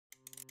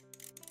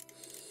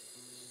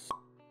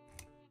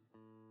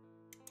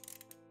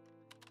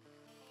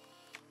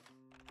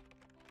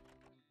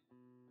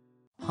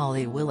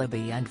Holly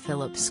Willoughby and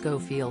Phillip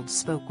Schofield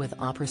spoke with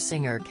opera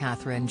singer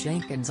Katherine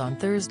Jenkins on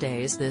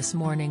Thursdays this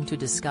morning to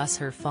discuss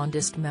her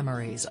fondest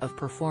memories of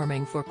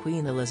performing for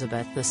Queen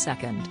Elizabeth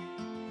II.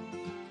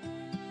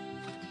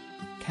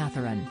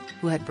 Katherine,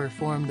 who had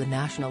performed the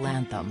national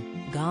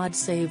anthem, God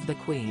Save the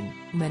Queen,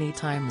 many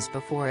times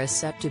before, is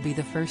set to be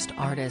the first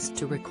artist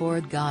to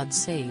record God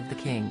Save the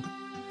King.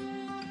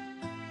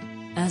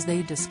 As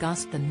they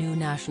discussed the new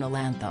national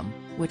anthem,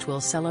 which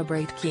will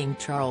celebrate King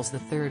Charles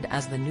III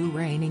as the new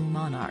reigning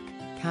monarch,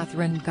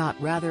 Katherine got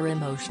rather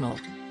emotional.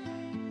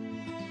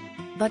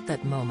 But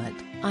that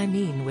moment, I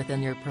mean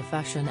within your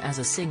profession as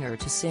a singer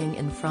to sing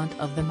in front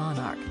of the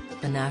monarch,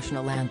 the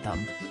national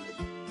anthem.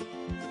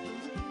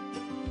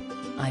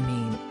 I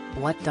mean,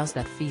 what does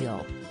that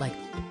feel like?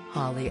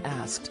 Holly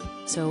asked.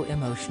 So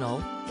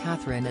emotional,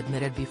 Katherine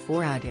admitted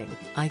before adding,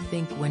 I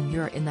think when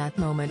you're in that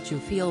moment you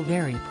feel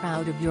very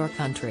proud of your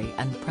country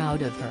and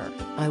proud of her.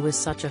 I was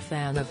such a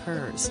fan of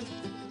hers.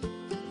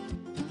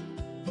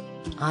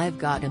 I've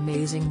got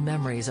amazing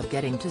memories of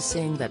getting to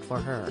sing that for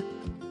her.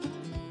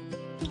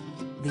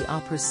 The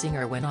opera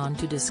singer went on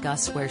to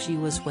discuss where she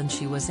was when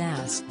she was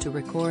asked to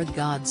record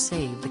God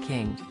Save the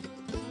King.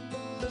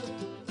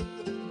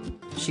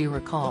 She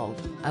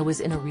recalled, I was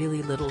in a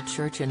really little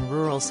church in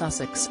rural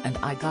Sussex and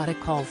I got a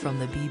call from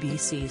the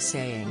BBC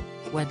saying,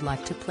 we'd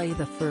like to play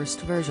the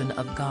first version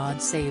of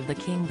God Save the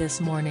King this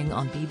morning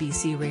on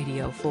BBC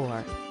Radio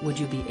 4, would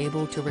you be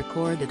able to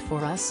record it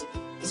for us?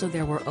 So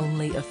there were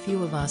only a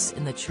few of us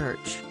in the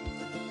church.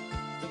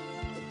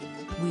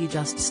 We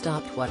just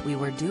stopped what we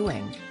were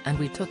doing, and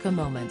we took a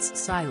moment's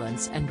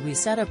silence and we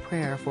said a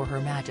prayer for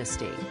Her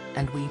Majesty,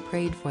 and we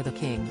prayed for the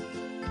King.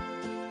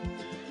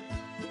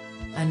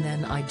 And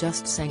then I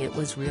just sang. It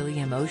was really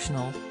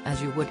emotional,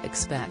 as you would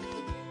expect.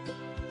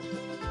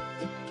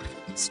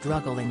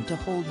 Struggling to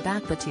hold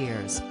back the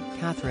tears,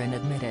 Katherine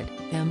admitted,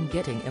 I'm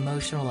getting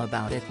emotional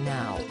about it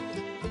now.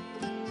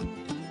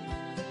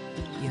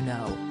 You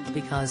know,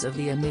 because of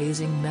the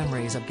amazing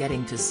memories of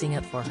getting to sing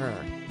it for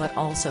her, but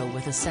also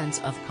with a sense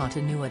of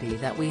continuity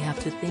that we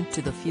have to think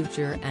to the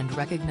future and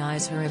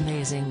recognize her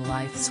amazing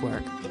life's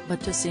work, but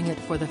to sing it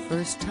for the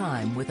first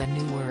time with a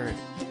new word.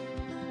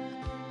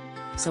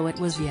 So it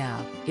was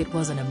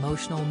an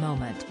emotional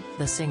moment,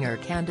 the singer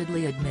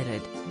candidly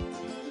admitted.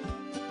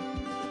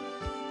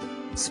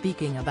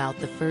 Speaking about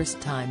the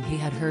first time he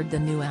had heard the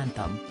new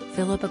anthem,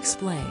 Phillip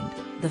explained,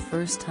 the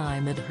first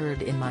time I'd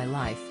heard in my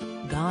life,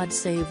 God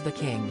Save the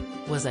King,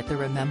 was at the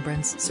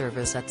remembrance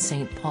service at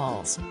St.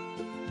 Paul's.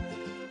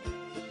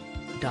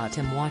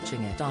 I'm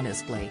watching it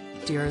honestly,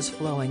 tears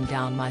flowing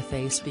down my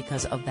face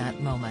because of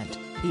that moment,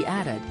 he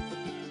added.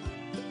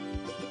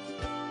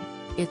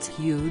 It's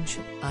huge,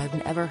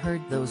 I've never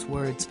heard those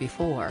words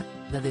before,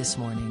 the This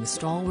Morning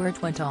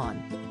stalwart went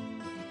on.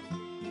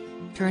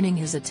 Turning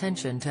his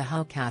attention to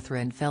how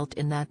Katherine felt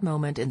in that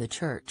moment in the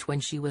church when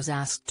she was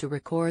asked to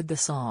record the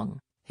song,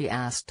 he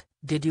asked,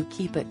 did you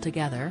keep it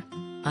together?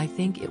 I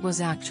think it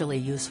was actually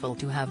useful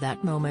to have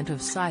that moment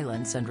of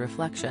silence and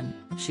reflection,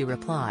 she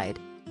replied.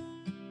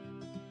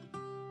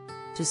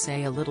 To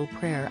say a little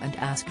prayer and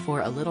ask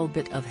for a little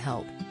bit of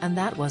help, and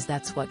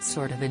that's what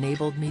sort of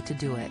enabled me to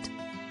do it.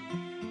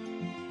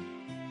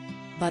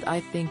 But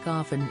I think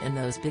often in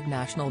those big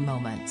national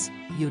moments,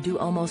 you do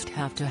almost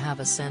have to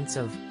have a sense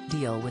of,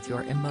 deal with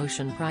your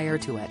emotion prior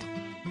to it.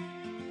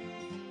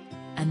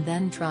 And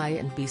then try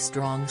and be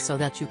strong so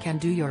that you can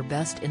do your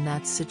best in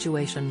that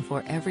situation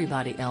for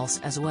everybody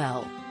else as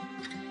well.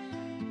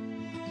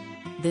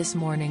 This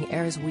Morning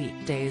airs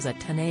weekdays at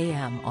 10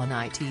 a.m. on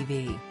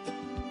ITV.